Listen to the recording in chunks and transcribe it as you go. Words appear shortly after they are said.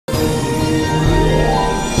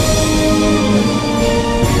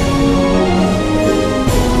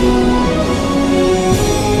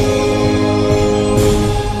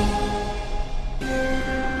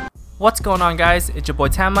What's going on, guys? It's your boy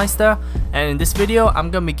TanMista, and in this video I'm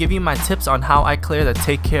going to be giving you my tips on how I clear the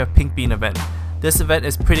Take Care of Pink Bean event. This event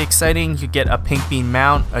is pretty exciting. You get a pink bean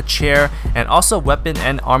mount, a chair, and also weapon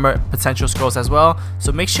and armor potential scrolls as well.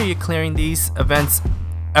 So make sure you're clearing these events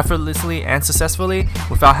effortlessly and successfully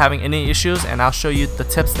without having any issues, and I'll show you the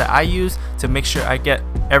tips that I use to make sure I get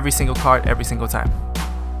every single card every single time.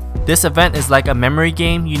 This event is like a memory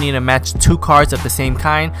game. You need to match 2 cards of the same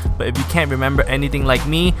kind, but if you can't remember anything like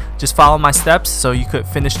me, just follow my steps so you could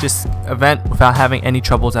finish this event without having any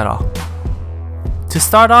troubles at all. To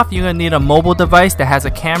start off, you're going to need a mobile device that has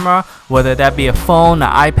a camera, whether that be a phone, an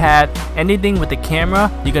iPad, anything with the camera.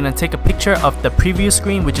 You're going to take a picture of the preview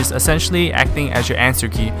screen, which is essentially acting as your answer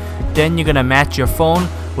key. Then you're going to match your phone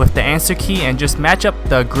with the answer key and just match up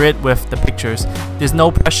the grid with the pictures. There's no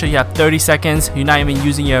pressure. You have 30 seconds. You're not even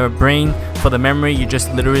using your brain for the memory. You're just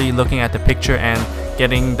literally looking at the picture and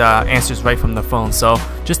getting the answers right from the phone. So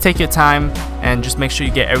just take your time and just make sure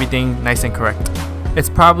you get everything nice and correct. It's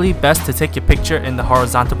probably best to take your picture in the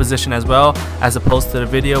horizontal position as well, as opposed to the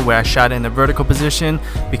video where I shot it in the vertical position,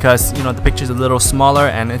 because the picture is a little smaller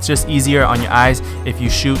and it's just easier on your eyes if you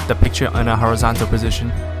shoot the picture in a horizontal position.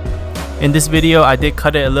 In this video, I did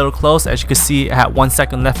cut it a little close. As you can see, I had 1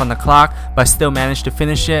 second left on the clock, but I still managed to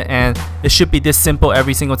finish it, and it should be this simple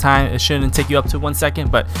every single time. It shouldn't take you up to 1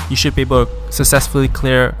 second, but you should be able to successfully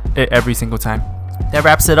clear it every single time. That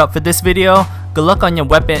wraps it up for this video. Good luck on your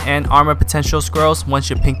weapon and armor potential scrolls once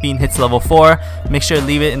your pink bean hits level 4. Make sure to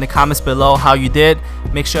leave it in the comments below how you did.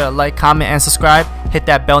 Make sure to like, comment, and subscribe. Hit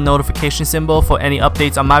that bell notification symbol for any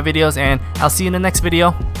updates on my videos, and I'll see you in the next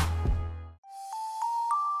video.